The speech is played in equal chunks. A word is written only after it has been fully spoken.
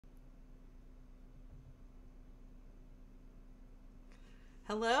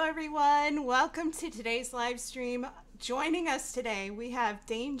Hello, everyone. Welcome to today's live stream. Joining us today, we have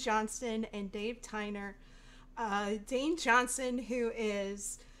Dane Johnson and Dave Tyner. Dane Johnson, who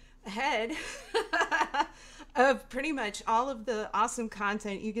is head of pretty much all of the awesome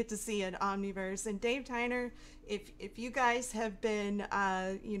content you get to see at Omniverse, and Dave Tyner, if you guys have been,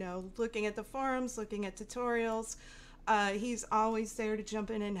 looking at the forums, looking at tutorials, he's always there to jump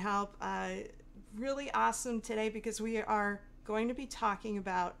in and help. Really awesome today because we are going to be talking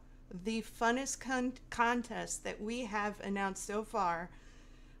about the funnest contest that we have announced so far,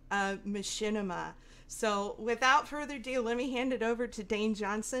 Machinima. So without further ado, let me hand it over to Dane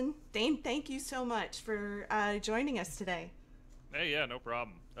Johnson. Dane, thank you so much for joining us today. Hey, yeah, no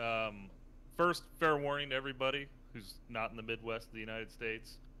problem. First, fair warning to everybody who's not in the Midwest of the United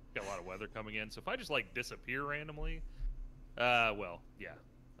States. Got a lot of weather coming in, so if I just like disappear randomly, well, yeah,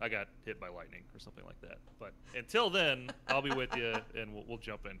 I got hit by lightning or something like that. But until then, I'll be with you, and we'll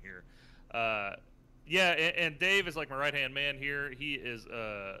jump in here. Yeah, and Dave is like my right-hand man here. He is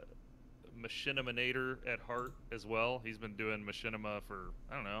a Machiniminator at heart as well. He's been doing Machinima for,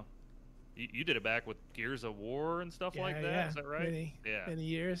 I don't know, you did it back with Gears of War and stuff like that. Yeah. Is that right? Many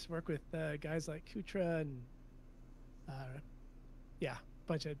years. Work with guys like Kutra and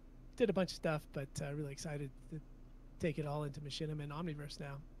did a bunch of stuff, but really excited to take it all into Machinima and Omniverse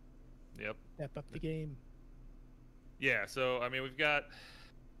now. Yep. Step up the game. Yeah. So I mean, we've got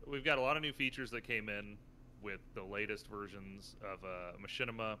a lot of new features that came in with the latest versions of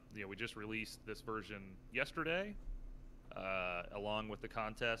Machinima. You know, we just released this version yesterday, along with the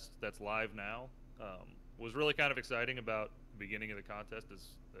contest that's live now. Was really kind of exciting about the beginning of the contest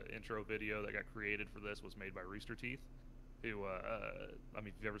is the intro video that got created for this was made by Rooster Teeth, who, I mean,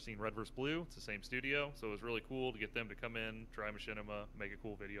 if you've ever seen Red vs. Blue, it's the same studio, so it was really cool to get them to come in, try Machinima, make a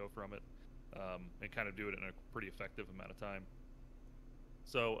cool video from it, and kind of do it in a pretty effective amount of time.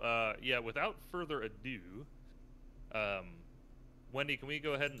 So, yeah, without further ado, Wendy, can we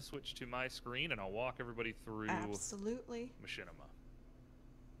go ahead and switch to my screen, and I'll walk everybody through Absolutely. Machinima.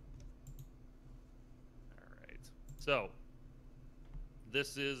 All right. So,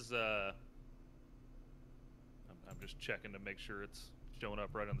 this is, I'm just checking to make sure it's showing up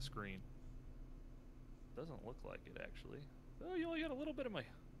right on the screen. Doesn't look like it, actually. Oh, you only got a little bit of my...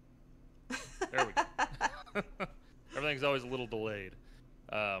 There we go. Everything's always a little delayed.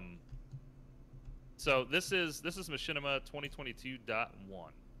 So this is Machinima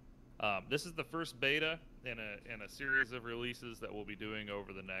 2022.1. This is the first beta in a series of releases that we'll be doing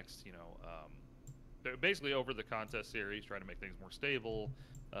over the next, basically over the contest series, trying to make things more stable.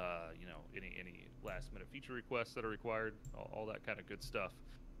 Any last minute feature requests that are required, all that kind of good stuff.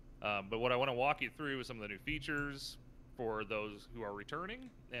 But what I want to walk you through is some of the new features for those who are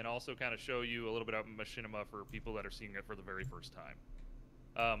returning, and also kind of show you a little bit of Machinima for people that are seeing it for the very first time.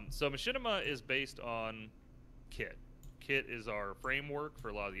 So Machinima is based on Kit. Kit is our framework for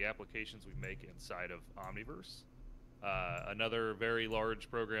a lot of the applications we make inside of Omniverse. Another very large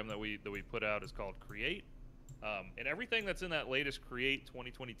program that we put out is called Create. And everything that's in that latest Create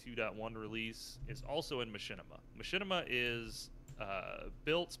 2022.1 release is also in Machinima. Machinima is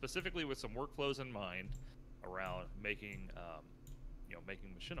built specifically with some workflows in mind around making,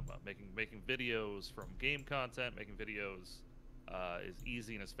 making Machinima, making videos from game content, making videos as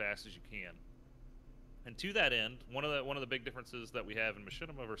easy and as fast as you can. And to that end, one of the big differences that we have in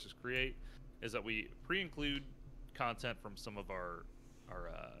Machinima versus Create is that we pre-include content from some of our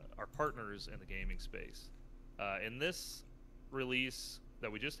partners in the gaming space. In this release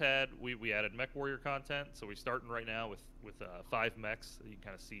that we just had, we added Mech Warrior content. So we're starting right now with 5 mechs that you can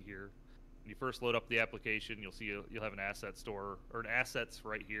kind of see here. When you first load up the application, you'll have an asset store or an assets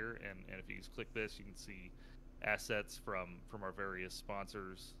right here, and if you just click this, you can see assets from our various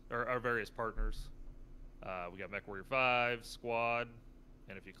sponsors or our various partners. We got Mech Warrior 5, Squad,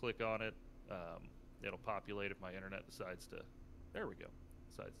 and if you click on it, it'll populate if my internet decides to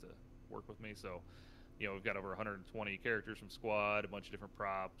work with me. So, we've got over 120 characters from Squad, a bunch of different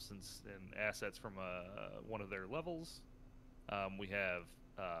props and assets from one of their levels. We have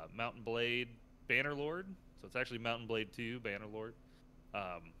Mountain Blade Bannerlord, so it's actually Mountain Blade 2 Bannerlord.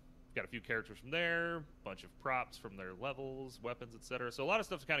 Got a few characters from there, a bunch of props from their levels, weapons, etc. So a lot of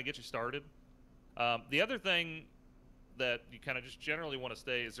stuff to kind of get you started. The other thing that you kind of just generally want to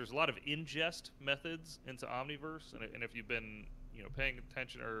stay is there's a lot of ingest methods into Omniverse, and if you've been paying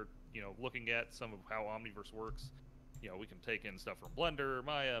attention or looking at some of how Omniverse works, we can take in stuff from Blender,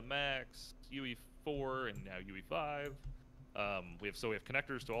 Maya, Max, UE4, and now UE5. We have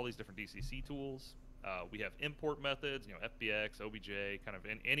connectors to all these different DCC tools. We have import methods, FBX, OBJ, kind of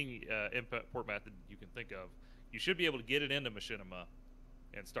in any import method you can think of. You should be able to get it into Machinima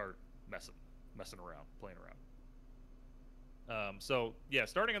and start messing around, playing around. So yeah,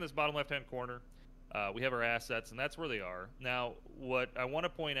 starting on this bottom left-hand corner, we have our assets, and that's where they are. Now, what I want to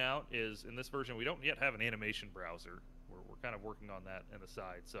point out is in this version, we don't yet have an animation browser. We're kind of working on that on the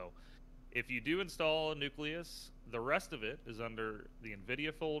side. So if you do install Nucleus, the rest of it is under the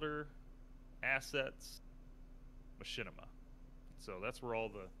NVIDIA folder, assets, Machinima. So that's where all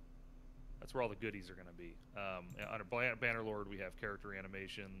the goodies are going to be. Under Bannerlord, we have character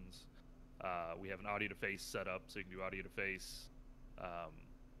animations. We have an audio to face set up, so you can do audio to face.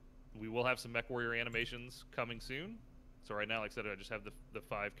 We will have some MechWarrior animations coming soon. So right now, like I said, I just have the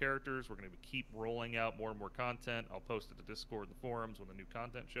 5 characters. We're going to keep rolling out more and more content. I'll post it to Discord and the forums when the new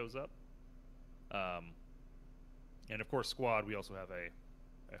content shows up. And of course, Squad, we also have a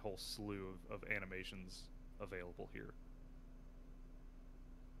whole slew of animations available here.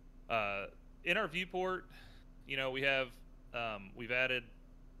 In our viewport, you know, we have we've added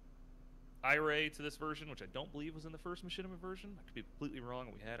iRay to this version, which I don't believe was in the first Machinima version. I could be completely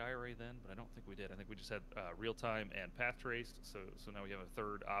wrong. We had iRay then, but I don't think we did. I think we just had real time and path traced. So now we have a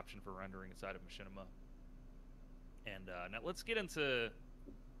third option for rendering inside of Machinima. And now let's get into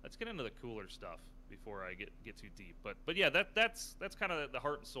the cooler stuff before I get too deep. But yeah, that's kind of the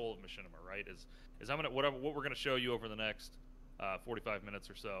heart and soul of Machinima, right? Is what we're gonna show you over the next 45 minutes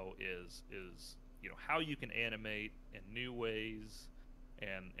or so is you know, how you can animate in new ways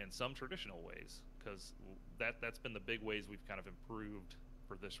and some traditional ways, because that's been the big ways we've kind of improved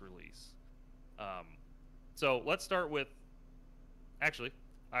for this release. So let's start with, actually,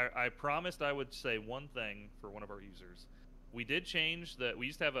 I promised I would say one thing for one of our users. We did change that. We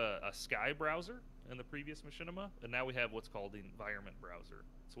used to have a Sky browser in the previous Machinima, and now we have what's called the environment browser.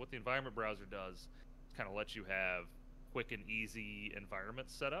 So what the environment browser does is kind of lets you have quick and easy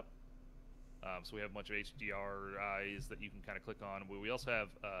environments set up. So we have a bunch of HDRIs that you can kind of click on. We also have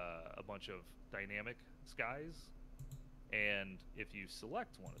a bunch of dynamic skies. And if you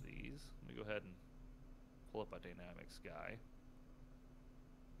select one of these, let me go ahead and pull up a dynamic sky.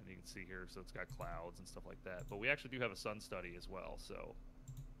 And you can see here, so it's got clouds and stuff like that. But we actually do have a sun study as well, so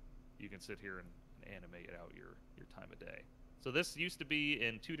you can sit here and animate out your time of day. So this used to be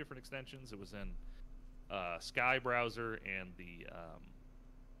in 2 different extensions. It was in Sky browser and the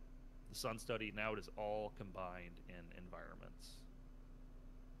sun study. Now it is all combined in environments.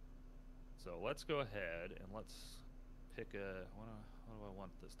 So let's go ahead and let's pick what do I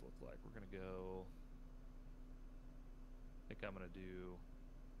want this to look like? We're gonna go, I think I'm gonna do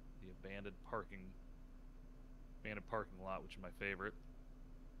the abandoned parking lot, which is my favorite.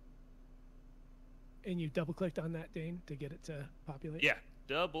 And you double clicked on that, Dane, to get it to populate? Yeah,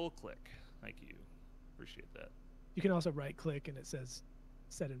 double click. Thank you. Appreciate that. You can also right click and it says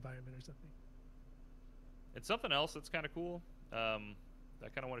set environment or something. And something else that's kind of cool, I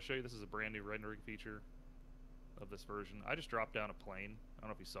kind of want to show you. This is a brand new rendering feature of this version. I just dropped down a plane. I don't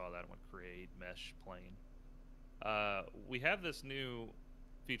know if you saw that. I went create mesh plane. We have this new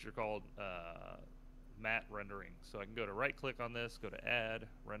feature called matte rendering. So I can go to right click on this, go to add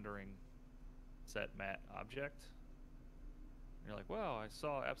rendering, set matte object. And you're like, wow, I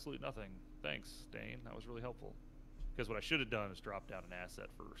saw absolutely nothing. Thanks, Dane. That was really helpful. Because what I should have done is drop down an asset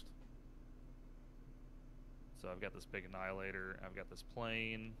first. So I've got this big annihilator. I've got this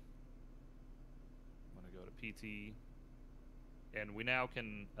plane. I'm going to go to PT. And we now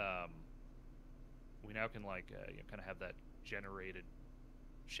can like you know, kind of have that generated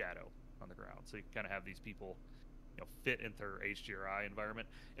shadow on the ground. So you can kind of have these people, you know, fit into their HDRI environment.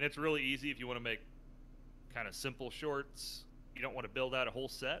 And it's really easy if you want to make kind of simple shorts. You don't want to build out a whole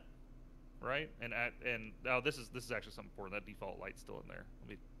set, right? And now this is actually something important. That default light's still in there. Let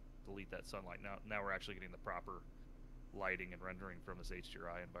me delete that sunlight. Now we're actually getting the proper lighting and rendering from this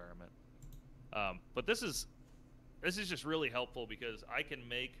HDRI environment. But this is just really helpful because I can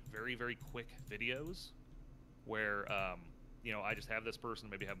make very, very quick videos where you know, I just have this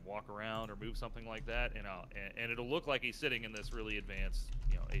person, maybe have him walk around or move something like that, and it'll look like he's sitting in this really advanced,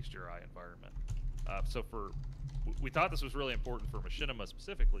 you know, HDRI environment. So we thought this was really important for Machinima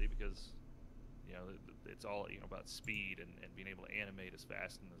specifically because, you know, it's all, you know, about speed and being able to animate as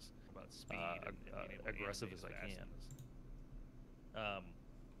fast and as aggressive as I can.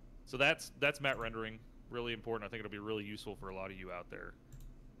 So that's matte rendering, really important. I think it'll be really useful for a lot of you out there.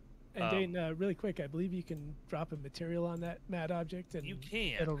 And Dane, really quick, I believe you can drop a material on that matte object, and you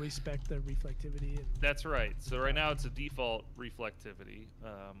can. It'll respect the reflectivity. And that's right. So right now it's a default reflectivity.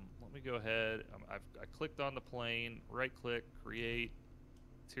 Let me go ahead. I clicked on the plane, right click, create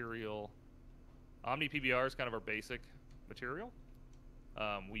material. Omni PBR is kind of our basic material.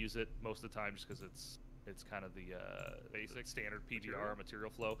 We use it most of the time just because it's It's kind of the basic standard PBR material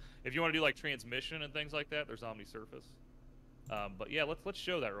flow. If you want to do like transmission and things like that, there's OmniSurface. But yeah, let's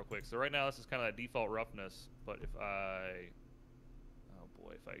show that real quick. So right now this is kind of that default roughness, but if I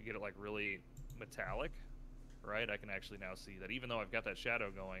get it like really metallic, right, I can actually now see that even though I've got that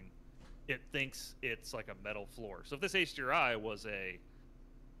shadow going, it thinks it's like a metal floor. So if this HDRI was a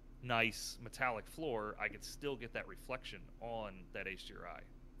nice metallic floor, I could still get that reflection on that HDRI,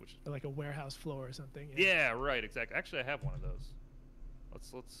 which is like a warehouse floor or something. Yeah, right, exactly. Actually, I have one of those.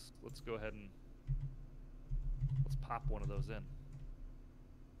 Let's go ahead and let's pop one of those in.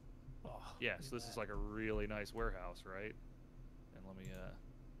 Oh, yeah, so this is like a really nice warehouse, right? And let me get a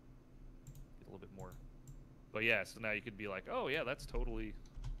little bit more. But yeah, so now you could be like, oh yeah, that's totally.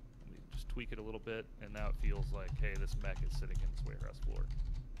 Let me just tweak it a little bit, and now it feels like, hey, this mech is sitting in this warehouse floor.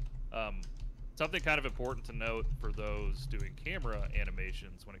 Something kind of important to note for those doing camera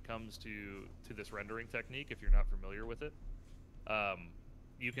animations when it comes to this rendering technique, if you're not familiar with it,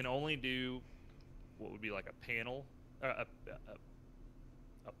 you can only do what would be like a panel, a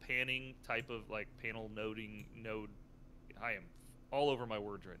panning type of like panel node. I am all over my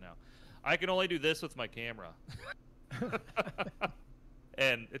words right now. I can only do this with my camera.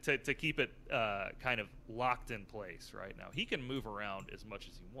 And to keep it kind of locked in place right now. He can move around as much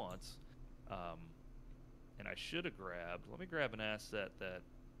as he wants. And I should have grabbed, let me grab an asset that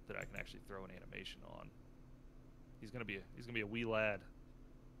I can actually throw an animation on. He's gonna be a wee lad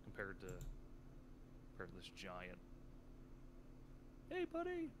compared to this giant. Hey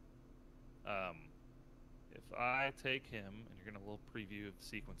buddy. If I take him, and you're gonna a little preview of the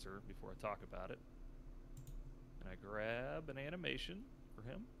sequencer before I talk about it, and I grab an animation for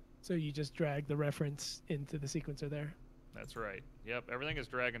him. So you just drag the reference into the sequencer there? That's right. Yep, everything is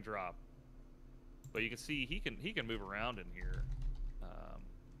drag and drop. But you can see he can move around in here.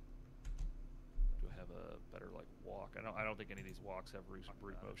 Do I have a better like walk? I don't think any of these walks have root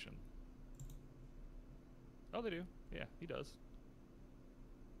motion. Oh, they do. Yeah, he does.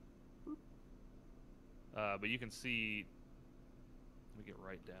 But you can see. Let me get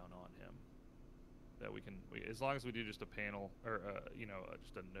right down on him. That as long as we do just a panel or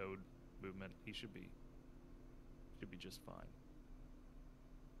just a node movement, he should be just fine.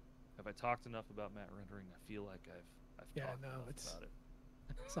 Have I talked enough about matte rendering? I feel like I've talked enough about it.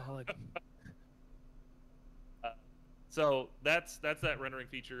 Solid. So that's that rendering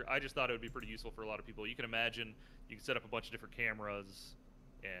feature. I just thought it would be pretty useful for a lot of people. You can imagine you can set up a bunch of different cameras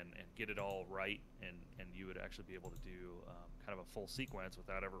and get it all right, and you would actually be able to do kind of a full sequence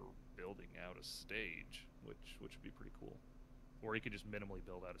without ever building out a stage, which would be pretty cool. Or you could just minimally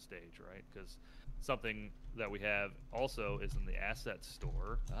build out a stage, right? Because something that we have also is in the asset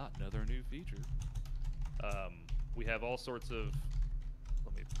store. Another new feature. We have all sorts of.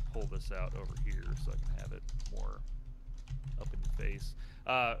 Let me pull this out over here so I can have it more up in your face.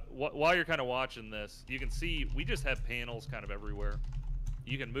 While you're kind of watching this, you can see we just have panels kind of everywhere.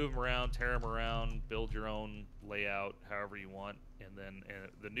 You can move them around, tear them around, build your own layout however you want. And then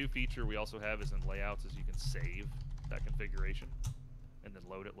the new feature we also have is in layouts is you can save that configuration and then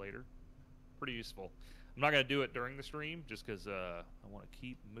load it later. Pretty useful. I'm not going to do it during the stream just because I want to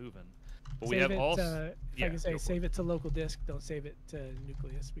keep moving. But we have also, if I can say, save it to local disk. Don't save it to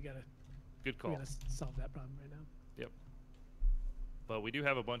nucleus. We gotta. Good call. We gotta solve that problem right now. Yep. But we do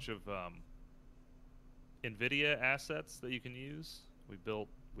have a bunch of NVIDIA assets that you can use. We built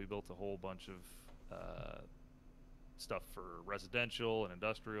a whole bunch of stuff for residential and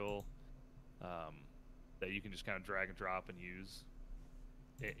industrial that you can just kind of drag and drop and use.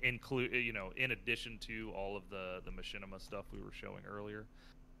 Include, in addition to all of the Machinima stuff we were showing earlier.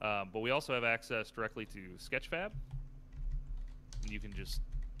 But we also have access directly to Sketchfab. You can just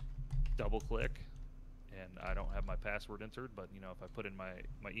double click, and I don't have my password entered, but if I put in my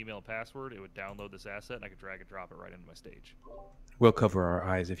email and password, it would download this asset, and I could drag and drop it right into my stage. We'll cover our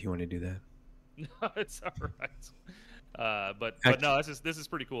eyes if you want to do that. No, it's all right. But no, this is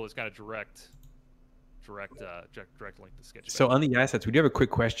pretty cool. It's kind of direct link to Sketchfab. So on the assets, we do have a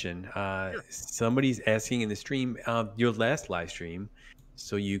quick question. Sure. Somebody's asking in the stream, your last live stream,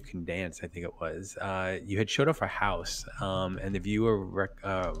 So You Can Dance, I think it was, you had showed off a house, and the viewer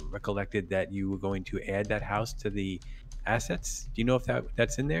recollected that you were going to add that house to the assets. Do you know if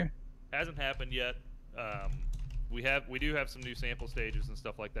that's in there? Hasn't happened yet. We do have some new sample stages and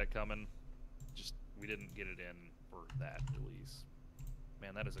stuff like that coming. Just we didn't get it in for that release.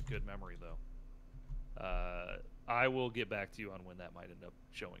 Man, that is a good memory though. I will get back to you on when that might end up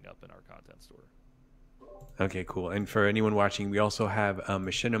showing up in our content store. Okay, cool. And for anyone watching, we also have a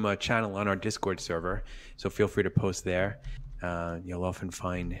Machinima channel on our Discord server, so feel free to post there. You'll often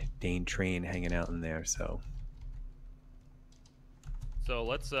find Dane Train hanging out in there. So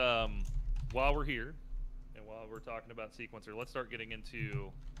let's while we're here and while we're talking about sequencer, let's start getting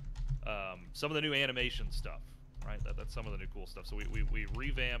into some of the new animation stuff. Right, that's some of the new cool stuff. So we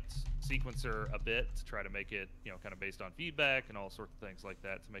revamped sequencer a bit to try to make it, you know, kind of based on feedback and all sorts of things like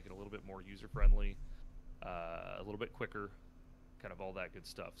that to make it a little bit more user friendly, a little bit quicker, kind of all that good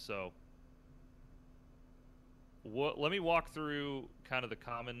stuff. So let me walk through kind of the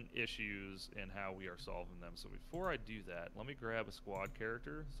common issues and how we are solving them. So before I do that, let me grab a squad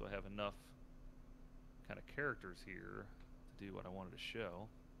character so I have enough kind of characters here to do what I wanted to show.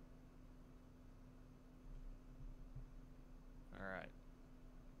 All right.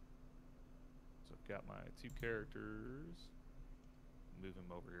 So I've got my 2 characters. Move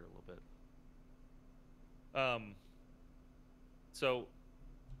him over here a little bit. So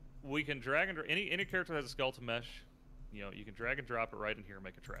we can drag and any character that has a skeleton mesh, you know, you can drag and drop it right in here and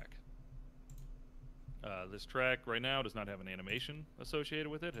make a track. This track right now does not have an animation associated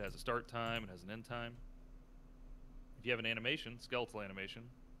with it. It has a start time, it has an end time. If you have an animation, skeletal animation,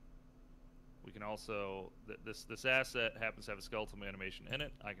 we can also, this asset happens to have a skeletal animation in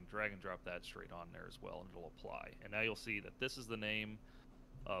it. I can drag and drop that straight on there as well, and it'll apply. And now you'll see that this is the name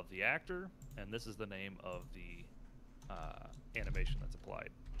of the actor, and this is the name of the animation that's applied.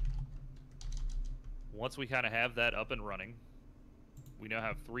 Once we kind of have that up and running, we now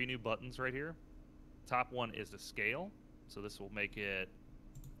have 3 new buttons right here. Top one is to scale, so this will make it,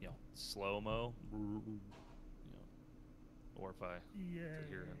 you know, slow-mo. Or if I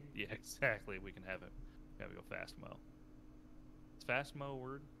hear him, yeah, exactly, we can have it go fast mo. It's fast mo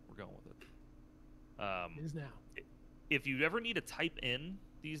word. We're going with it. It is now. If you ever need to type in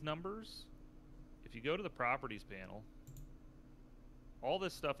these numbers, if you go to the properties panel, all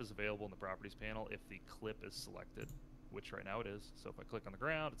this stuff is available in the properties panel if the clip is selected, which right now it is. So if I click on the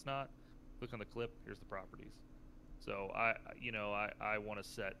ground, it's not. Click on the clip. Here's the properties. So I want to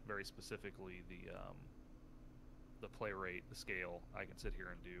set very specifically the play rate, the scale. I can sit here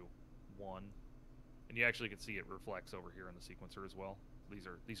and do 1, and you actually can see it reflects over here in the sequencer as well. These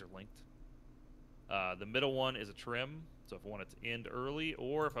are linked. The middle one is a trim, so if I want it to end early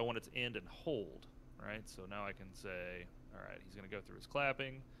or if I want it to end and hold, right? So now I can say, all right, he's going to go through his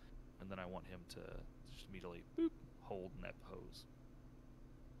clapping, and then I want him to just immediately boop, hold in that pose.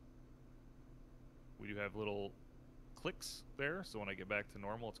 We do have little clicks there, so when I get back to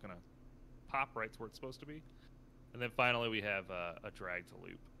normal, it's going to pop right to where it's supposed to be. And then finally, we have a drag to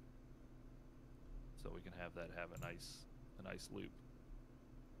loop, so we can have that have a nice loop.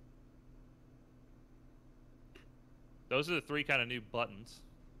 Those are the 3 kind of new buttons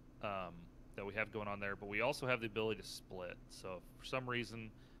that we have going on there. But we also have the ability to split. So if for some reason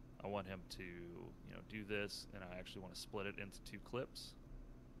I want him to, you know, do this, and I actually want to split it into 2 clips,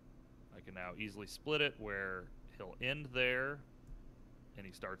 I can now easily split it where he'll end there, and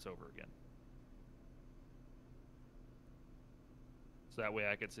he starts over again. So that way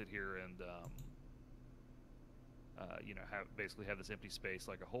I could sit here and, you know, basically have this empty space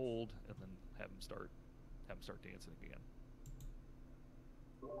like a hold, and then have him start dancing again.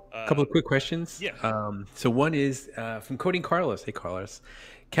 a couple of quick questions. Yeah. So one is from Coding Carlos. Hey, Carlos.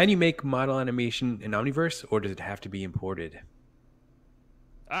 Can you make model animation in Omniverse, or does it have to be imported?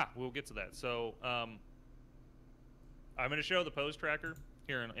 We'll get to that. So I'm going to show the pose tracker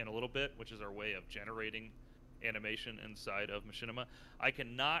here in a little bit, which is our way of generating animation inside of Machinima. I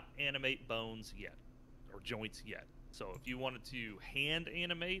cannot animate bones yet, or joints yet. So if you wanted to hand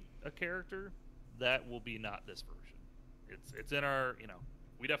animate a character, that will be not this version. It's in our, you know,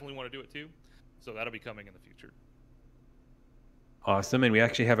 we definitely want to do it too. So that'll be coming in the future. Awesome. And we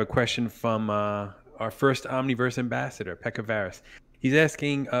actually have a question from our first Omniverse ambassador, Pekka Varis. He's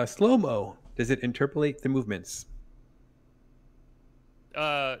asking, slow-mo, does it interpolate the movements?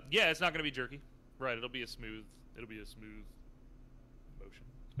 Yeah, it's not going to be jerky. Right, it'll be a smooth motion.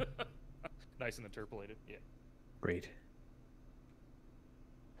 Nice and interpolated, yeah. Great.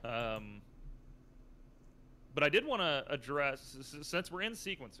 But I did want to address, since we're in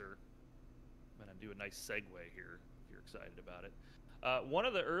sequencer, I'm going to do a nice segue here if you're excited about it. One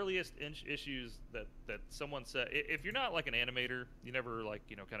of the earliest issues that someone said, if you're not like an animator, you never like,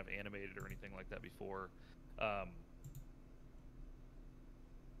 you know, kind of animated or anything like that before,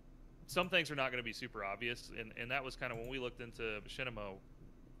 some things are not going to be super obvious, and that was kind of when we looked into Machinima,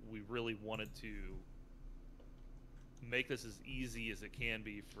 we really wanted to make this as easy as it can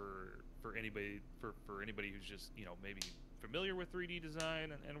be for anybody who's just, you know, maybe familiar with 3D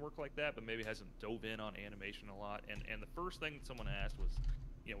design and work like that, but maybe hasn't dove in on animation a lot. And the first thing that someone asked was,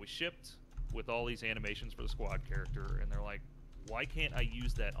 you know, we shipped with all these animations for the squad character, and they're like, why can't I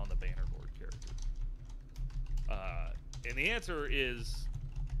use that on the Bannerlord character? And the answer is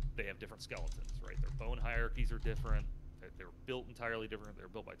they have different skeletons, right? Their bone hierarchies are different. They're built entirely different. They're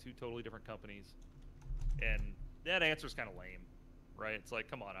built by two totally different companies. And that answer's kind of lame, right? It's like,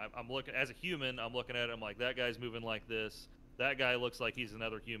 come on, I'm looking, as a human, I'm looking at it, I'm like, that guy's moving like this. That guy looks like he's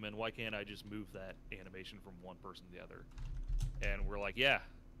another human. Why can't I just move that animation from one person to the other? And we're like, yeah,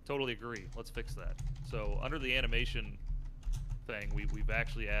 totally agree. Let's fix that. So under the animation thing, we've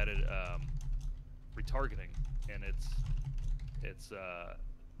actually added retargeting, and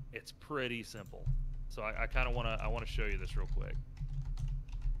it's pretty simple. So I kind of want to show you this real quick.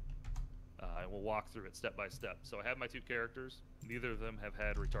 And we'll walk through it step by step. So I have my two characters. Neither of them have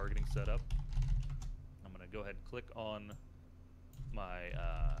had retargeting set up. I'm going to go ahead and click on my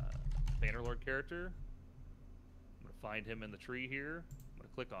Bannerlord character. I'm going to find him in the tree here. I'm going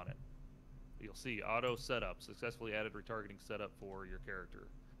to click on it. You'll see auto setup, successfully added retargeting setup for your character.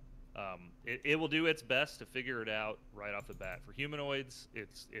 It will do its best to figure it out right off the bat. For humanoids,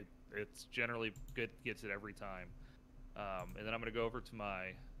 it's generally good, gets it every time. And then I'm going to go over to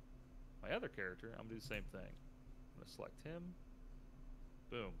my other character. I'm going to do the same thing. I'm going to select him.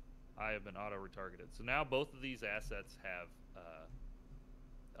 Boom. I have been auto-retargeted. So now both of these assets have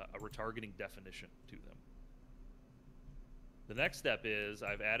a retargeting definition to them. The next step is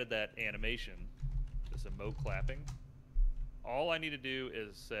I've added that animation, this emote clapping. All I need to do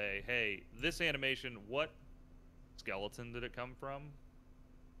is say, hey, this animation, what skeleton did it come from?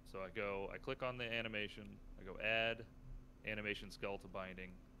 So I click on the animation, I go add animation skeletal binding.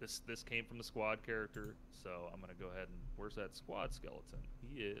 This came from the squad character, so I'm gonna go ahead and, where's that squad skeleton?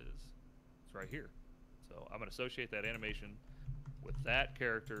 It's right here. So I'm gonna associate that animation with that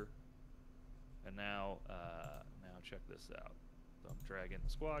character, and now check this out. So I'm dragging the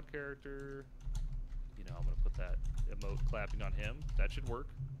squad character. You know, I'm gonna put that emote clapping on him. That should work.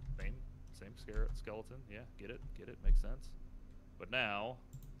 Same skeleton. Yeah, get it, makes sense. But now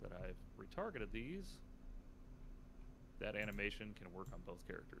that I've retargeted these, that animation can work on both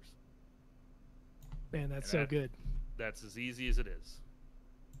characters. Man, that's so good. That's as easy as it is.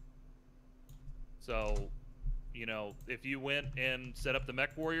 So, you know, if you went and set up the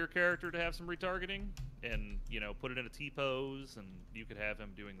Mech Warrior character to have some retargeting and, you know, put it in a T-pose, and you could have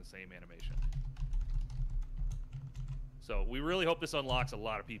him doing the same animation. So we really hope this unlocks a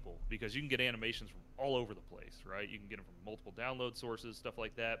lot of people, because you can get animations from all over the place, right? You can get them from multiple download sources, stuff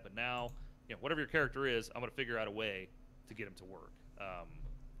like that. But now, you know, whatever your character is, I'm going to figure out a way to get him to work.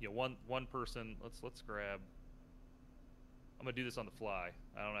 You know, one person. Let's grab. I'm going to do this on the fly.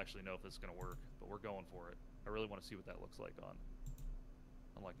 I don't actually know if this is going to work, but we're going for it. I really want to see what that looks like on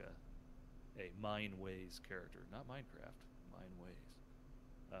like a Mineways character, not Minecraft. Mineways.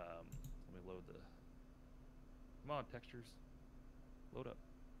 Let me load the. Come on, textures. Load up.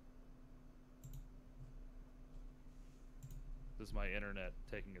 This is my internet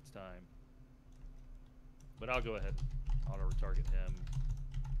taking its time. But I'll go ahead and auto-retarget him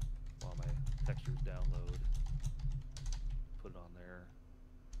while my textures download. Put it on there.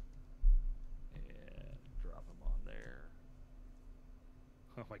 And drop him on there.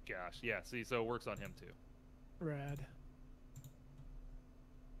 Oh my gosh. Yeah, see, so it works on him too. Rad.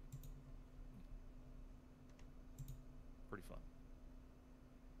 Pretty fun.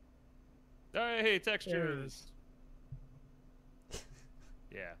 Hey, textures.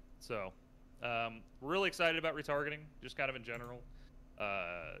 Yeah, so really excited about retargeting, just kind of in general.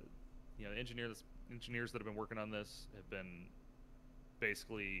 You know, engineers that have been working on this have been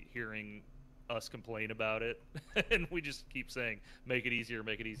basically hearing us complain about it, and we just keep saying, make it easier,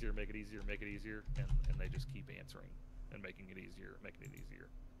 make it easier, make it easier, make it easier, and they just keep answering and making it easier, making it easier.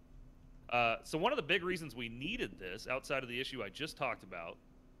 So one of the big reasons we needed this, outside of the issue I just talked about,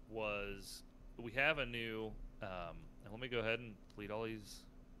 was we have a new, and let me go ahead and delete all these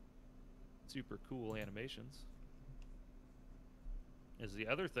super cool animations, is the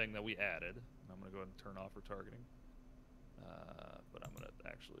other thing that we added. I'm going to go ahead and turn off retargeting, but I'm going to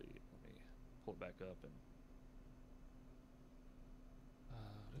actually, let me pull it back up and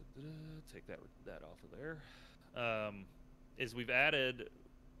take that off of there. Is we've added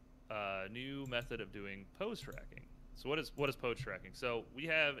a new method of doing pose tracking. So what is pose tracking? So we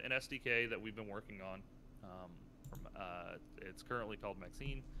have an SDK that we've been working on. It's currently called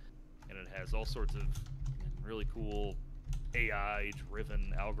Maxine, and it has all sorts of really cool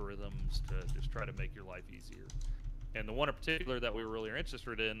AI-driven algorithms to just try to make your life easier. And the one in particular that we were really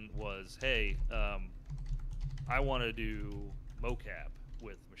interested in was, hey, I want to do mocap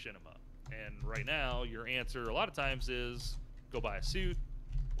with Machinima. And right now, your answer a lot of times is go buy a suit,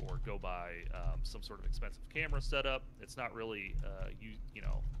 or go buy some sort of expensive camera setup. It's not really you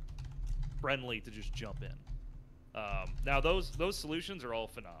know, friendly to just jump in. Now those solutions are all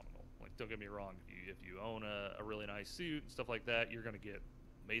phenomenal. Like, don't get me wrong, if you own a really nice suit and stuff like that, you're gonna get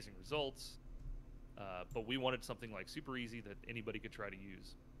amazing results. But we wanted something like super easy that anybody could try to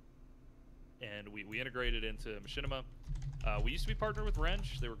use. And we integrated into Machinima. We used to be partnered with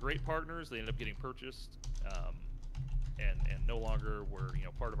Wrench. They were great partners. They ended up getting purchased, and no longer were, you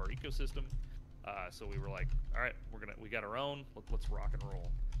know, part of our ecosystem. So we were like, all right, we got our own. Let's rock and roll.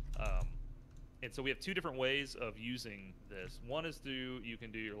 And so we have two different ways of using this. One is you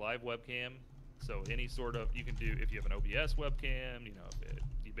can do your live webcam. So any sort of, you can do, if you have an OBS webcam, you know,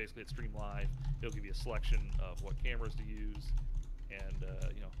 you basically hit stream live, it'll give you a selection of what cameras to use, and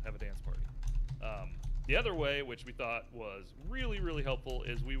you know, have a dance party. The other way, which we thought was really, really helpful,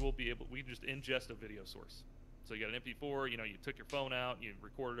 is we just ingest a video source. So you got an MP4, you know, you took your phone out, you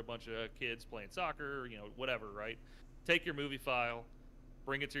recorded a bunch of kids playing soccer, you know, whatever, right? Take your movie file,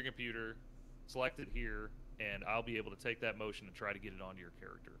 bring it to your computer, select it here, and I'll be able to take that motion and try to get it onto your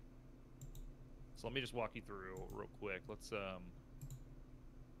character. So let me just walk you through real quick. Let's have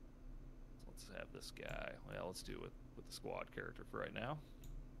this guy. Well, let's do it with the squad character for right now.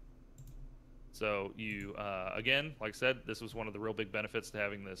 So you, again, like I said, this was one of the real big benefits to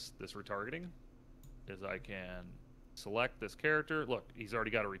having this retargeting, is I can select this character. Look, he's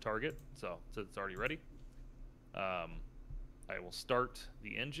already got a retarget, so it's already ready. I will start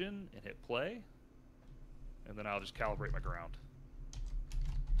the engine and hit play, and then I'll just calibrate my ground.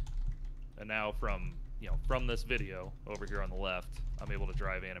 And now from this video over here on the left, I'm able to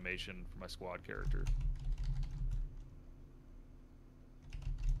drive animation for my squad character.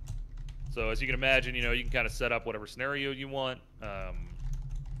 So as you can imagine, you know, you can kind of set up whatever scenario you want.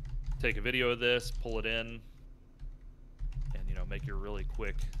 Take a video of this, pull it in, and, you know, make your really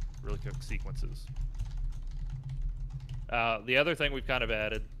quick sequences. The other thing we've kind of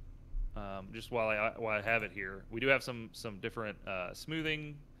added, just while I have it here, we do have some different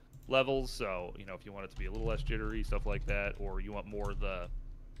smoothing levels. So, you know, if you want it to be a little less jittery, stuff like that, or you want more of the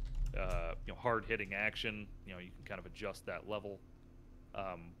you know, hard hitting action, you know, you can kind of adjust that level.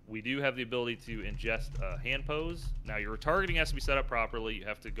 We do have the ability to ingest hand pose. Now, your retargeting has to be set up properly. You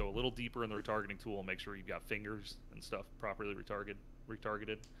have to go a little deeper in the retargeting tool and make sure you've got fingers and stuff properly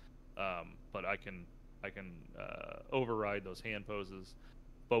retargeted. But I can override those hand poses.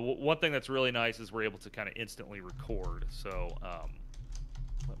 But one thing that's really nice is we're able to kind of instantly record. So I'm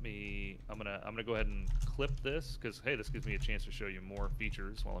gonna go ahead and clip this, because hey, this gives me a chance to show you more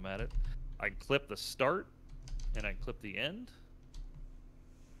features while I'm at it. I can clip the start, and I can clip the end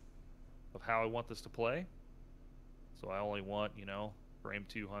of how I want this to play. So I only want, you know, frame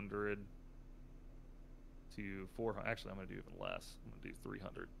 200 to 400. Actually, I'm going to do even less. I'm going to do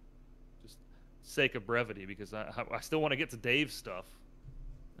 300. Just sake of brevity, because I still want to get to Dave's stuff,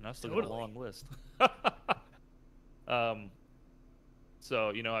 and I've still got a long list.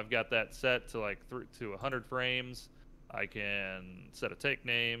 So, you know, I've got that set to like to 100 frames. I can set a take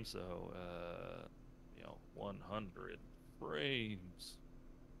name, so you know, 100 frames.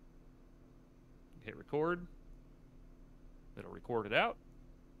 Hit record. It'll record it out.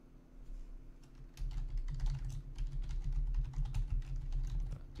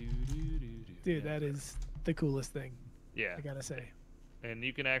 Dude, that is the coolest thing. Yeah, I gotta say. And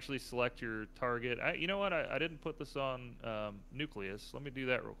you can actually select your target. You know what? I didn't put this on Nucleus. Let me do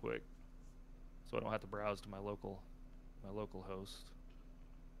that real quick, so I don't have to browse to my local host.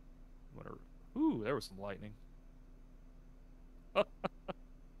 Whatever. Ooh, there was some lightning. If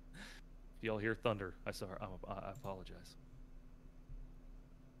y'all hear thunder, I apologize.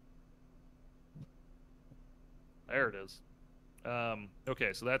 There it is.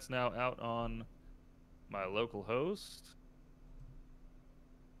 Okay, so that's now out on my local host.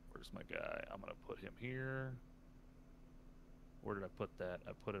 Where's my guy? I'm gonna put him here. Where did I put that?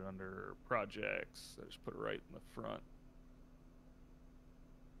 I put it under projects. I just put it right in the front.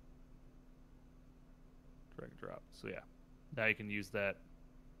 Drag and drop. So yeah, now you can use that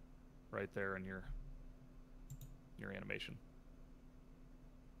right there in your animation.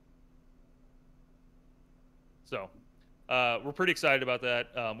 So we're pretty excited about that.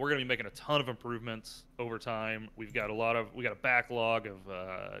 We're going to be making a ton of improvements over time. We got a backlog of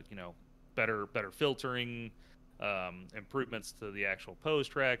you know, better filtering, improvements to the actual pose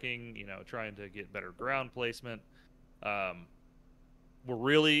tracking, you know, trying to get better ground placement. We're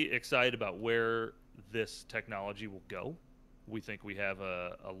really excited about where this technology will go. We think we have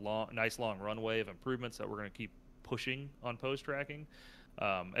a nice long runway of improvements that we're going to keep pushing on pose tracking.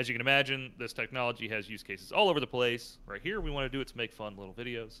 As you can imagine, this technology has use cases all over the place. Right here, we want to do it to make fun little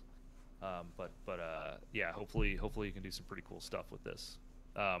videos. Yeah, hopefully you can do some pretty cool stuff with this.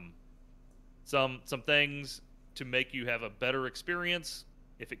 Some things to make you have a better experience.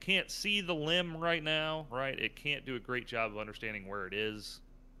 If it can't see the limb right now, right, it can't do a great job of understanding where it is.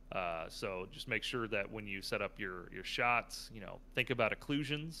 So just make sure that when you set up your shots, you know, think about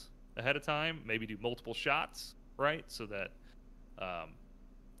occlusions ahead of time. Maybe do multiple shots, right, so that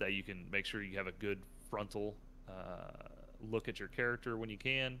that you can make sure you have a good frontal look at your character when you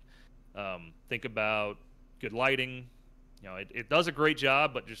can. Think about good lighting. You know, it does a great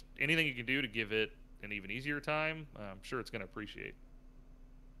job, but just anything you can do to give it an even easier time, I'm sure it's going to appreciate.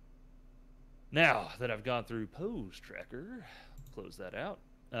 Now that I've gone through pose tracker, close that out.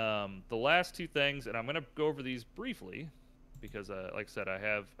 The last two things, and I'm going to go over these briefly because, like I said, I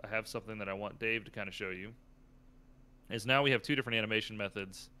have something that I want Dave to kind of show you. Is now we have two different animation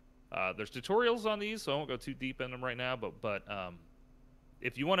methods. There's tutorials on these, so I won't go too deep in them right now. But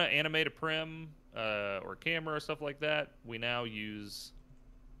if you want to animate a prim or camera or stuff like that, we now use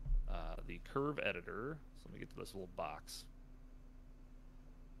the curve editor. So let me get to this little box.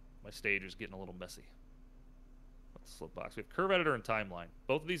 My stage is getting a little messy. Let's slip box. We have curve editor and timeline.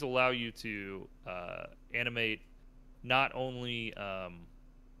 Both of these allow you to animate not only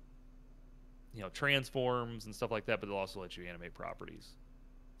you know, transforms and stuff like that, but it'll also let you animate properties.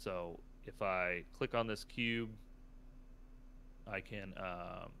 So if I click on this cube, I can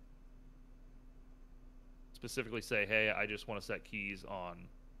specifically say, hey, I just want to set keys on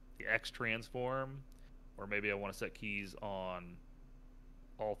the X transform, or maybe I want to set keys on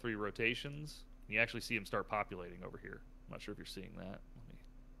all three rotations. You actually see them start populating over here. I'm not sure if you're seeing that.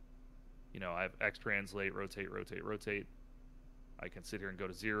 You know, I have X translate, rotate, rotate, rotate. I can sit here and go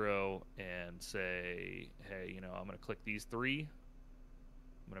to 0 and say, hey, you know, I'm going to click these three.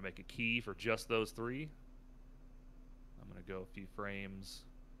 I'm going to make a key for just those three. I'm going to go a few frames,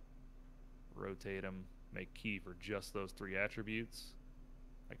 rotate them, make key for just those three attributes.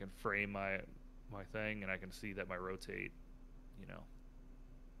 I can frame my thing, and I can see that my rotate, you know,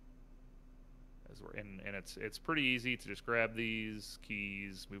 as we're in, and it's pretty easy to just grab these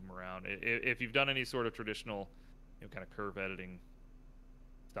keys, move them around. If you've done any sort of traditional, you know, kind of curve editing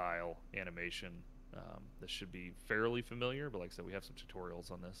style animation, this should be fairly familiar. But like I said, we have some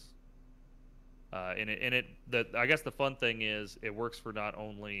tutorials on this. I guess the fun thing is it works for not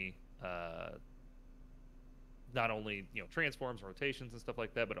only you know, transforms, rotations, and stuff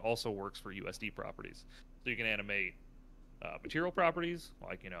like that, but it also works for USD properties. So you can animate material properties,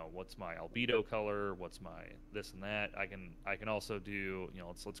 like, you know, what's my albedo color, what's my this and that. I can also do, you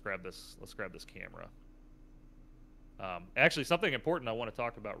know, let's grab this camera. Actually, something important I want to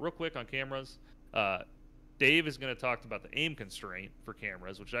talk about real quick on cameras. Dave is going to talk about the aim constraint for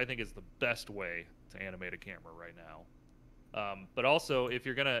cameras, which I think is the best way to animate a camera right now. But also, if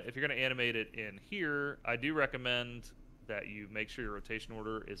you're gonna animate it in here, I do recommend that you make sure your rotation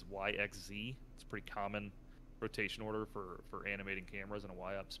order is YXZ. It's a pretty common rotation order for animating cameras in a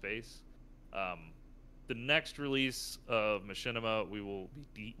Y-up space. The next release of Machinima, we will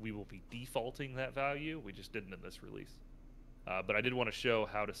be defaulting that value. We just didn't in this release. But I did want to show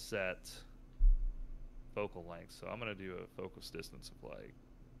how to set focal length. So I'm going to do a focus distance of like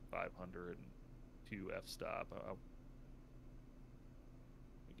 500 and 2 f-stop.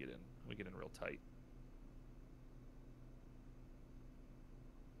 We get in real tight.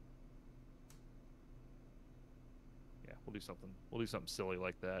 Yeah, we'll do something silly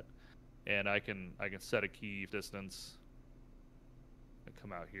like that. And I can set a key distance and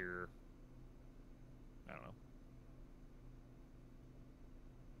come out here. I don't know.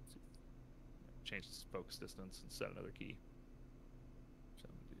 Change this focus distance and set another key.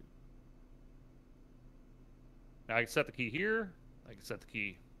 Now I can set the key here. I can set the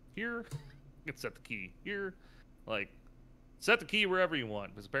key here. I can set the key here. Like, set the key wherever you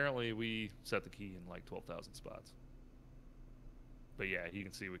want, because apparently we set the key in like 12,000 spots. But yeah, you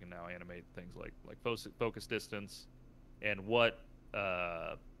can see we can now animate things like focus distance. And what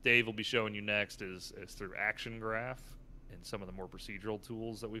Dave will be showing you next is through action graph and some of the more procedural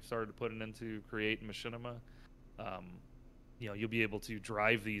tools that we've started to put into Create and Machinima. You know, you'll be able to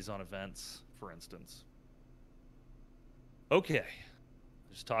drive these on events, for instance. Okay,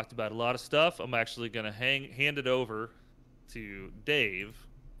 I just talked about a lot of stuff. I'm actually going to hand it over to Dave.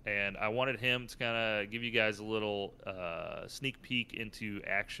 And I wanted him to kind of give you guys a little sneak peek into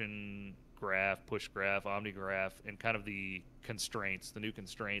action graph, push graph, omni graph, and kind of the constraints, the new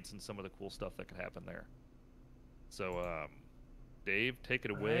constraints, and some of the cool stuff that could happen there. So, Dave, take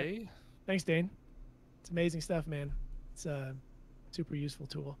it away. Right. Thanks, Dane. It's amazing stuff, man. It's super useful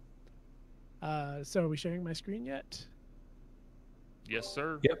tool. So are we sharing my screen yet? Yes,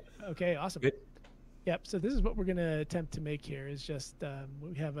 sir. Yep. Okay, awesome. Good. Yep. So this is what we're going to attempt to make here. Is just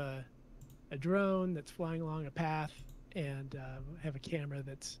we have a drone that's flying along a path, and have a camera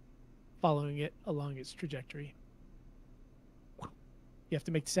that's following it along its trajectory. You have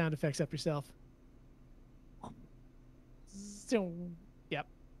to make the sound effects up yourself. Yep.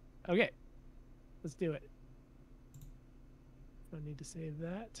 Okay. Let's do it. I need to save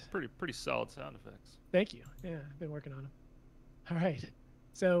that. Pretty solid sound effects. Thank you. Yeah, I've been working on them. All right.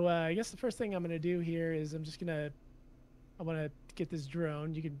 So I guess the first thing I'm going to do here is I want to get this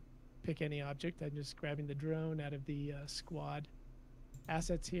drone. You can pick any object. I'm just grabbing the drone out of the squad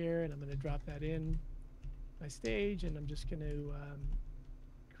assets here, and I'm going to drop that in my stage, and I'm just going to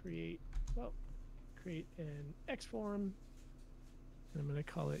create an X form. I'm going to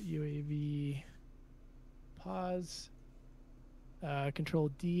call it UAV pause. Control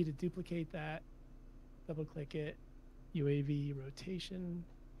D to duplicate that. Double click it. UAV rotation.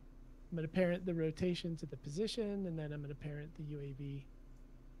 I'm going to parent the rotation to the position, and then I'm going to parent the UAV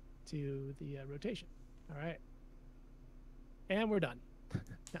to the rotation. All right. And we're done.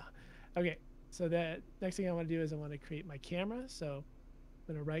 No. Okay. So the next thing I want to do is I want to create my camera. So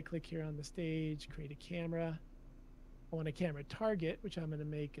I'm going to right click here on the stage, create a camera. I want a camera target, which I'm going to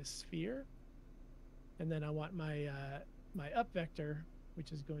make a sphere. And then I want my my up vector,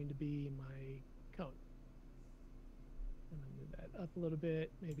 which is going to be my cone. I'm going to move that up a little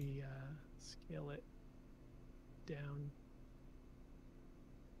bit, maybe scale it down.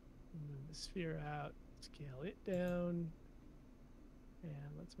 Move the sphere out, scale it down,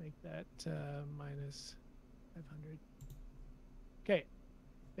 and let's make that minus 500. Okay,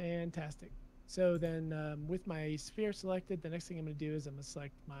 fantastic. So then with my sphere selected, the next thing I'm going to do is I'm going to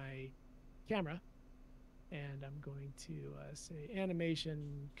select my camera, and I'm going to say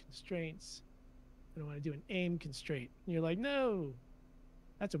animation constraints. And I want to do an aim constraint. And you're like, no,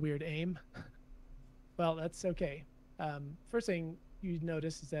 that's a weird aim. Well, that's okay. First thing you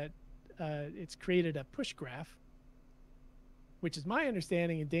notice is that it's created a push graph, which is my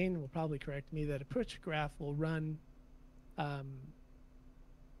understanding, and Dane will probably correct me, that a push graph will run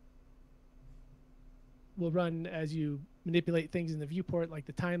as you manipulate things in the viewport. Like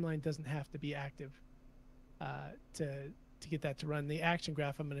the timeline doesn't have to be active to get that to run. The action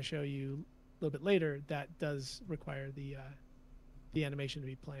graph I'm going to show you a little bit later, that does require the animation to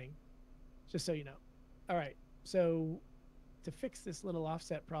be playing, just so you know. All right, so to fix this little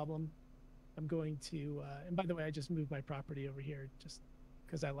offset problem, I'm going to, and by the way, I just moved my property over here just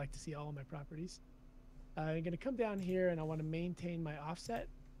because I like to see all of my properties. I'm going to come down here, and I want to maintain my offset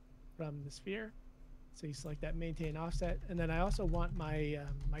from the sphere. So you select that maintain offset, and then I also want my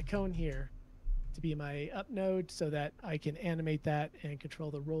my cone here to be my up node so that I can animate that and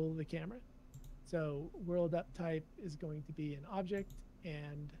control the roll of the camera. So world up type is going to be an object,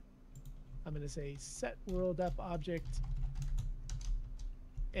 and I'm going to say set world up object.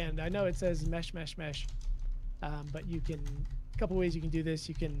 And I know it says mesh, but you can, a couple ways you can do this.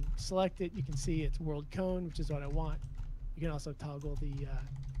 You can select it. You can see it's world cone, which is what I want. You can also toggle the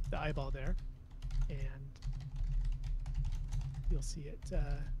eyeball there, and you'll see it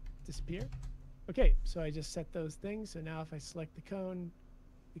disappear. Okay, so I just set those things. So now if I select the cone,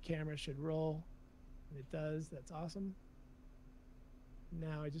 the camera should roll, and it does. That's awesome.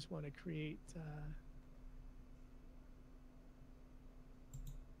 Now I just want to create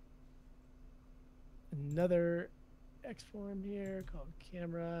another X form here called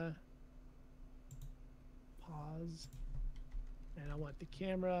camera pause, and I want the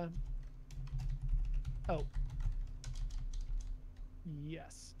camera. Oh,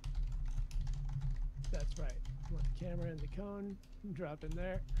 yes, that's right. I want the camera and the cone drop in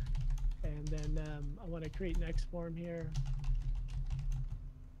there, and then I want to create an X form here,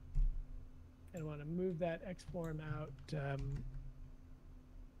 and I want to move that X form out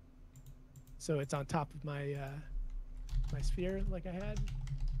so it's on top of my my sphere like I had.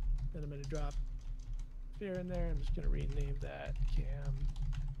 Then I'm going to drop sphere in there. I'm just going to rename that cam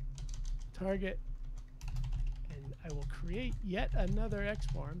target, and I will create yet another X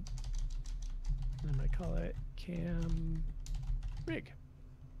form. I'm going to call it cam rig.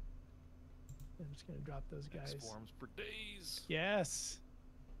 I'm just going to drop those guys. X forms for days. Yes.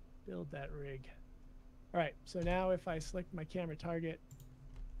 Build that rig. All right. So now if I select my camera target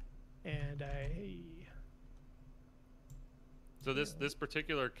and So this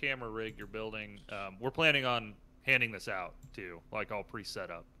particular camera rig you're building, we're planning on handing this out too, like all pre-set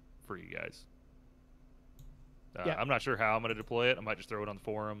up for you guys. Yeah. I'm not sure how I'm going to deploy it. I might just throw it on the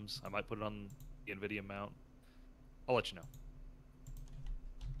forums. I might put it on the NVIDIA mount. I'll let you know.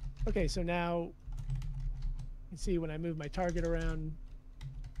 Okay, so now you can see when I move my target around,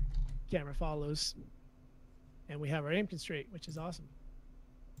 camera follows, and we have our aim constraint, which is awesome.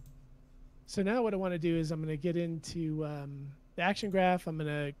 So now what I want to do is I'm going to get into the action graph. I'm going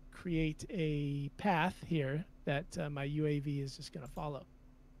to create a path here that my UAV is just going to follow.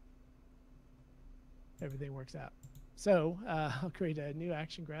 Everything works out. So I'll create a new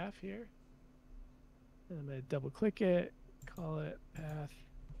action graph here. And I'm going to double click it, call it path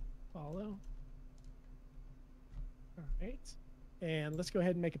follow. All right. And let's go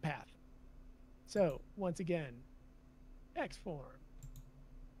ahead and make a path. So once again, X form.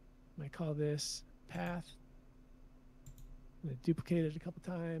 I call this path. I'm going to duplicate it a couple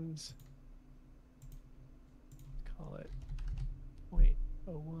times. Call it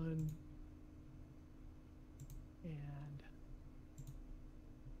 0.01 and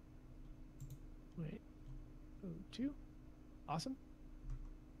 0.02. Awesome.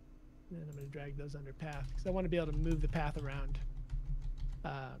 And then I'm going to drag those under path because I want to be able to move the path around.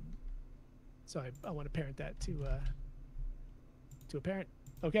 So I want to parent that to a parent.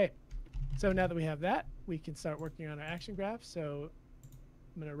 Okay. So now that we have that, we can start working on our action graph. So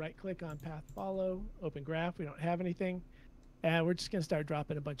I'm going to right click on path follow, open graph. We don't have anything. And we're just going to start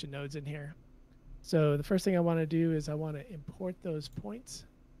dropping a bunch of nodes in here. So the first thing I want to do is I want to import those points.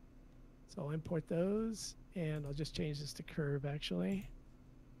 So I'll import those and I'll just change this to curve actually.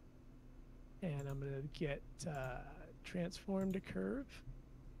 And I'm going to get transform to curve,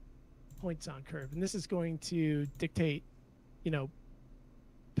 points on curve. And this is going to dictate, you know,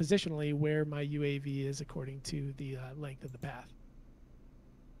 positionally where my UAV is according to the length of the path.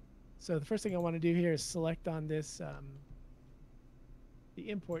 So the first thing I want to do here is select on this the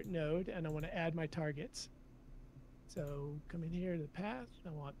import node, and I want to add my targets. So come in here to the path. I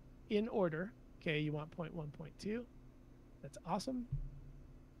want in order. Okay, you want 0.1, 0.2. That's awesome.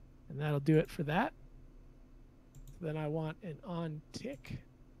 And that'll do it for that. So then I want an on tick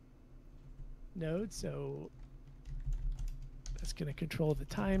node. So that's going to control the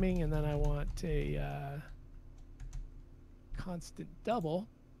timing, and then I want a constant double.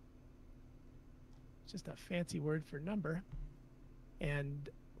 Just a fancy word for number. And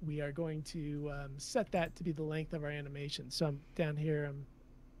we are going to set that to be the length of our animation. So I'm down here, I'm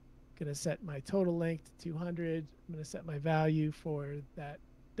going to set my total length to 200. I'm going to set my value for that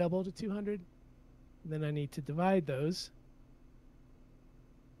double to 200. And then I need to divide those.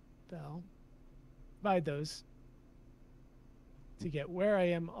 Divide those to get where I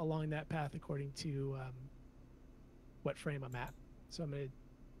am along that path according to what frame I'm at. So I'm going to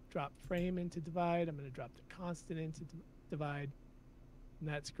drop frame into divide. I'm going to drop the constant into divide. And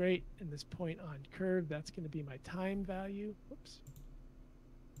that's great. And this point on curve, that's going to be my time value. Whoops.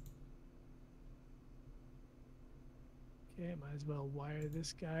 Okay, I might as well wire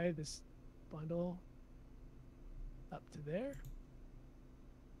this guy, this bundle, up to there.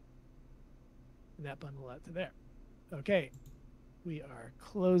 And that bundle up to there. Okay. We are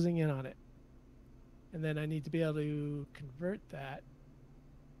closing in on it. And then I need to be able to convert that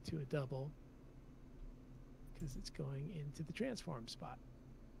to a double because it's going into the transform spot.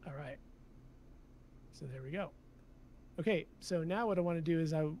 All right. So there we go. Okay, so now what I want to do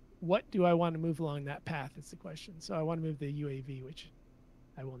is what do I want to move along that path is the question. So I want to move the UAV, which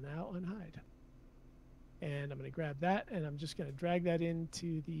I will now unhide. And I'm going to grab that, and I'm just going to drag that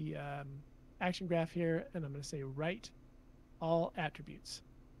into the action graph here, and I'm going to say write all attributes.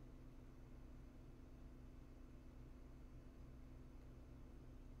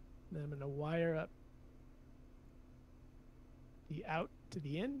 Then I'm going to wire up the out to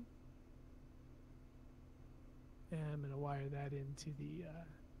the in. And I'm going to wire that into the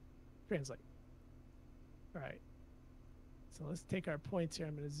translate. All right. So let's take our points here.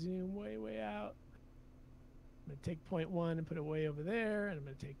 I'm going to zoom way, way out. I'm going to take 0.1 and put it way over there. And I'm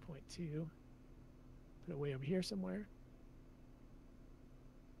going to take 0.2, put it way over here somewhere.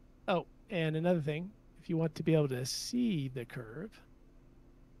 Oh, and another thing, if you want to be able to see the curve,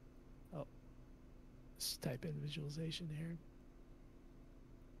 let's type in visualization here.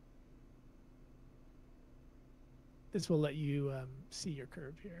 This will let you see your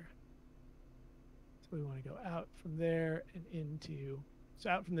curve here. So we want to go out from there and into, so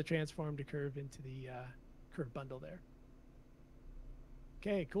out from the transform to curve into the curve bundle there.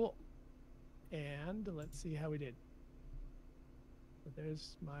 Okay, cool. And let's see how we did. So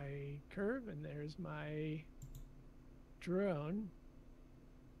there's my curve and there's my drone.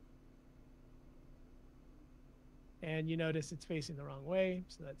 And you notice it's facing the wrong way,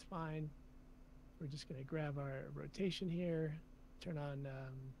 so that's fine. We're just going to grab our rotation here, turn on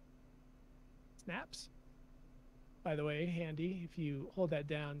snaps. by the way, handy. If you hold that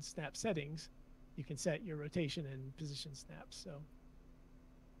down, snap settings, you can set your rotation and position snaps. So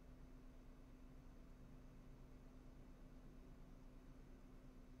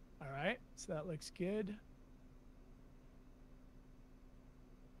all right, so that looks good.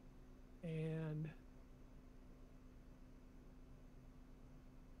 And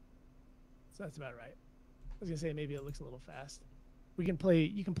so that's about right. I was gonna say maybe it looks a little fast. We can play.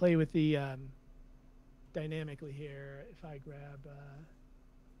 You can play with the dynamically here. If I grab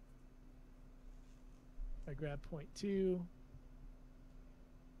 0.2, we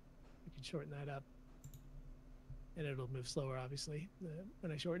can shorten that up, and it'll move slower, obviously,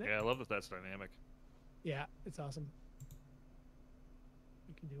 when I shorten it. Yeah, I love that that's dynamic. Yeah, it's awesome.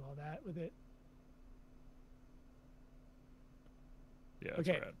 You can do all that with it. Yeah, that's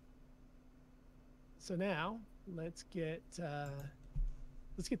Okay. rad. So now let's get the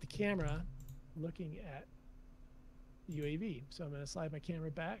camera looking at the UAV. So I'm going to slide my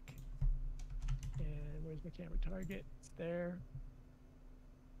camera back, and where's my camera target? It's there.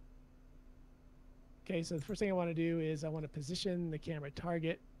 Okay, so the first thing I want to do is I want to position the camera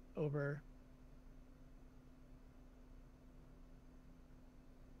target over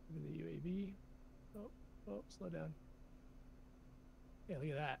the UAV. Oh, slow down. Yeah, look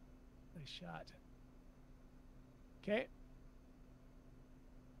at that. Nice shot. Okay.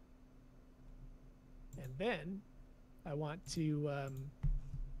 And then I want to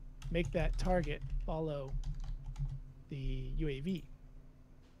make that target follow the UAV.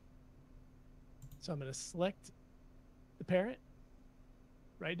 So I'm going to select the parent.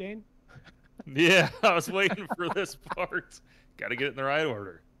 Right, Dane? Yeah, I was waiting for this part. Got to get it in the right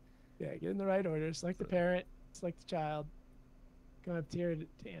order. Yeah, get in the right order. Select the parent, select the child. Come up here to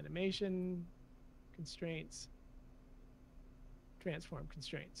animation, constraints, transform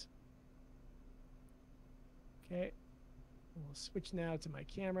constraints. Okay. We'll switch now to my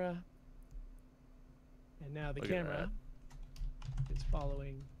camera. And now the Look at camera is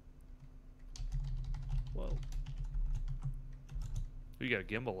following. Whoa. You got a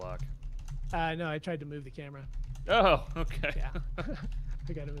gimbal lock. No, I tried to move the camera. Oh, okay. Yeah.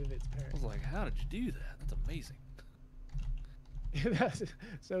 I got to move its I parent. was like, how did you do that? That's amazing. That's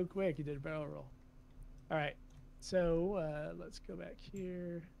so quick. You did a barrel roll. All right. So let's go back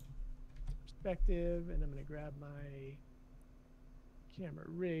here. Perspective, and I'm going to grab my camera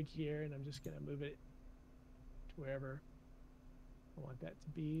rig here, and I'm just going to move it to wherever I want that to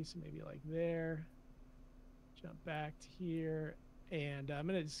be. So maybe like there. Jump back to here, and I'm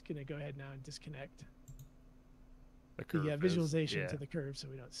just going to go ahead now and disconnect the visualization to the curve so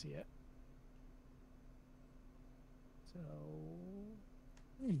we don't see it. So,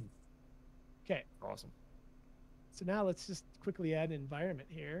 okay. Awesome. So now let's just quickly add an environment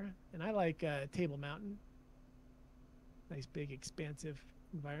here. And I like Table Mountain. Nice big expansive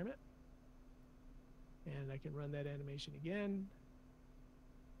environment. And I can run that animation again.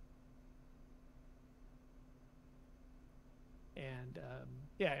 And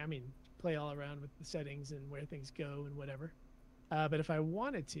yeah, I mean, play all around with the settings and where things go and whatever. But if I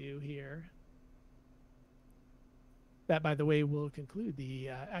wanted to here, that, by the way, will conclude the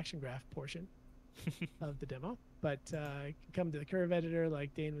action graph portion of the demo. But I can come to the curve editor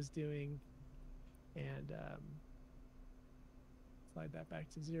like Dane was doing and slide that back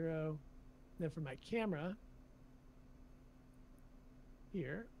to 0. And then for my camera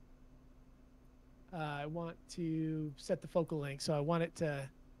here, I want to set the focal length. So I want it to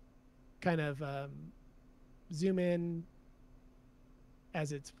kind of zoom in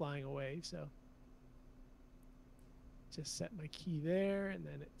as it's flying away. So just set my key there, and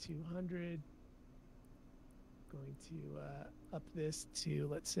then at 200, going to up this to,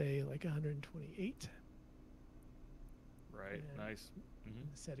 let's say, like 128. Right, and nice. Mm-hmm.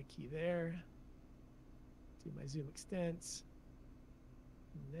 Set a key there. Do my zoom extents.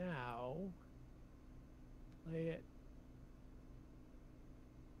 Now, play it.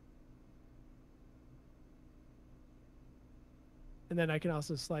 And then I can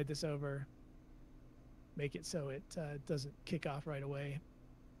also slide this over, make it so it doesn't kick off right away.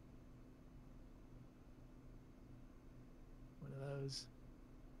 One of those.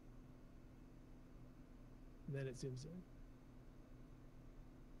 And then it zooms in.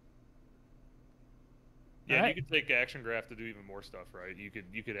 Yeah, Alright. you could take action graph to do even more stuff, right? You could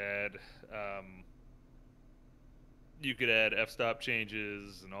add f-stop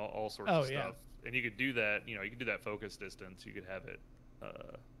changes and all sorts of stuff. And you could do that, you could do that focus distance. You could have it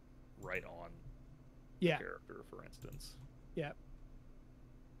right on the character, for instance. Yeah.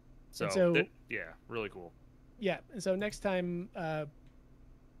 So yeah, really cool. Yeah, and so next time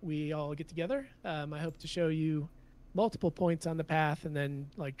we all get together, I hope to show you multiple points on the path, and then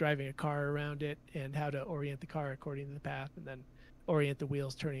like driving a car around it, and how to orient the car according to the path, and then orient the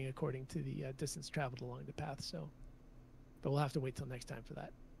wheels turning according to the distance traveled along the path. So, but we'll have to wait till next time for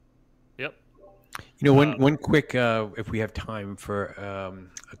that. Yep. You know, one quick, if we have time for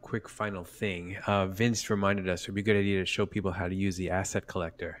a quick final thing, Vince reminded us it would be a good idea to show people how to use the asset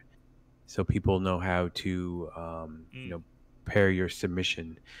collector, so people know how to, you know, pair your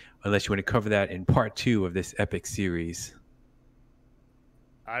submission. Unless you want to cover that in part 2 of this epic series.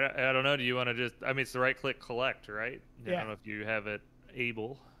 I don't know. Do you want to just? I mean, it's the right-click collect, right? Yeah. I don't know if you have it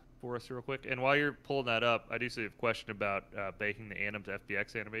able for us real quick. And while you're pulling that up, I do see a question about baking the anim to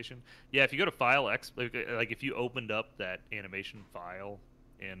FBX animation. Yeah, if you go to File X, like if you opened up that animation file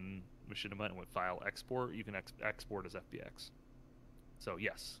in Machinima and went File Export, you can export as FBX. So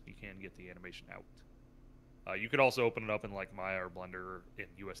yes, you can get the animation out. You could also open it up in like Maya or Blender in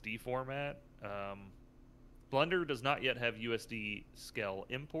USD format. Blender does not yet have USD scale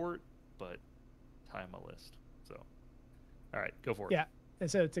import, but time a list. So, all right, go for it. Yeah, and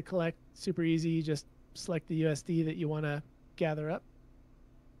so to collect, super easy. Just select the USD that you want to gather up,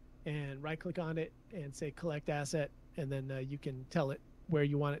 and right-click on it and say Collect Asset, and then you can tell it where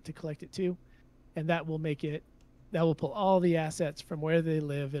you want it to collect it to, and that will make it. That will pull all the assets from where they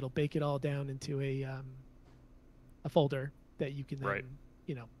live. It'll bake it all down into a folder that you can then,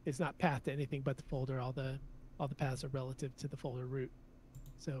 you know, it's not pathed to anything but the folder. All the paths are relative to the folder root,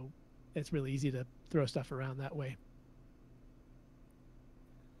 so it's really easy to throw stuff around that way.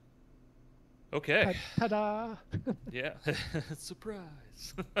 Okay. Ta-da! Yeah,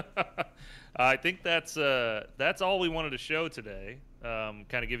 surprise. I think that's all we wanted to show today. Kind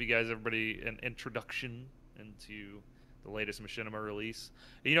of give you guys, everybody, an introduction into the latest Machinima release.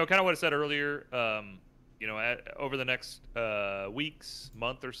 You know, kind of what I said earlier. You know, over the next weeks,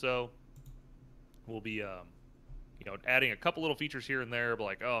 month or so, we'll be, you know, adding a couple little features here and there. But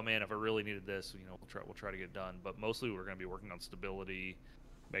like, oh man, if I really needed this, you know, we'll try to get it done. But mostly, we're going to be working on stability,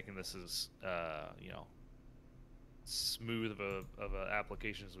 making this as, you know, smooth of a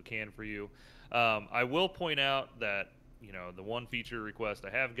application as we can for you. I will point out that, you know, the one feature request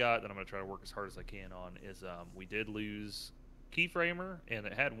I have got that I'm going to try to work as hard as I can on is we did lose keyframer, and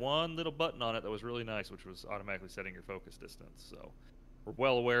it had one little button on it that was really nice, which was automatically setting your focus distance. So we're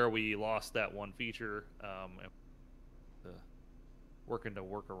well aware we lost that one feature, and working to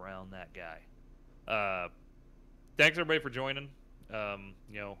work around that guy. Thanks everybody for joining.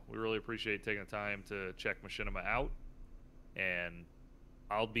 You know, we really appreciate taking the time to check Machinima out, and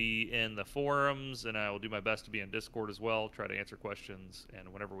I'll be in the forums, and I will do my best to be in Discord as well, try to answer questions,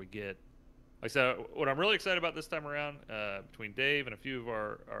 and whenever we get, like I said, what I'm really excited about this time around, between Dave and a few of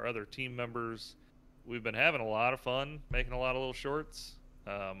our other team members, we've been having a lot of fun making a lot of little shorts,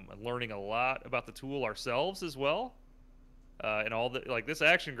 and learning a lot about the tool ourselves as well, and all the, like, this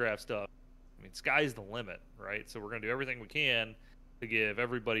action graph stuff. I mean, sky's the limit, right? So we're going to do everything we can to give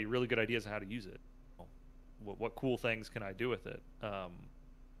everybody really good ideas on how to use it. What cool things can I do with it?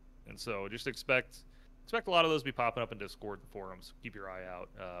 And so just expect a lot of those to be popping up in Discord and forums. Keep your eye out.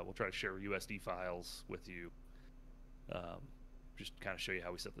 We'll try to share USD files with you. Just kind of show you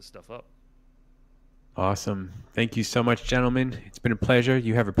how we set this stuff up. Awesome. Thank you so much, gentlemen. It's been a pleasure.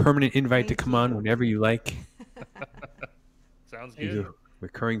 You have a permanent invite to come on whenever you like. Sounds good.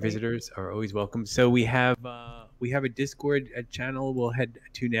 Recurring visitors are always welcome. So we have a Discord channel we'll head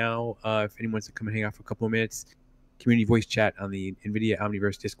to now. If anyone wants to come and hang out for a couple of minutes, community voice chat on the NVIDIA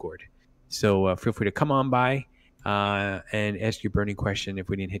Omniverse Discord. So feel free to come on by and ask your burning question if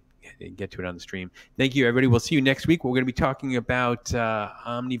we didn't get to it on the stream. Thank you, everybody. We'll see you next week. We're going to be talking about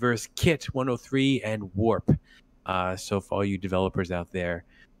Omniverse Kit 103 and Warp. So for all you developers out there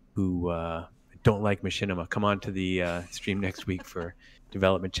who don't like Machinima, come on to the stream next week for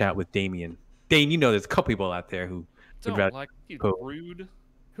development chat with Damien. Dane, you know there's a couple people out there who don't like you, rude.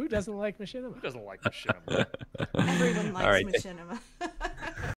 Who doesn't like Machinima? Who doesn't like Machinima? Everyone likes Machinima.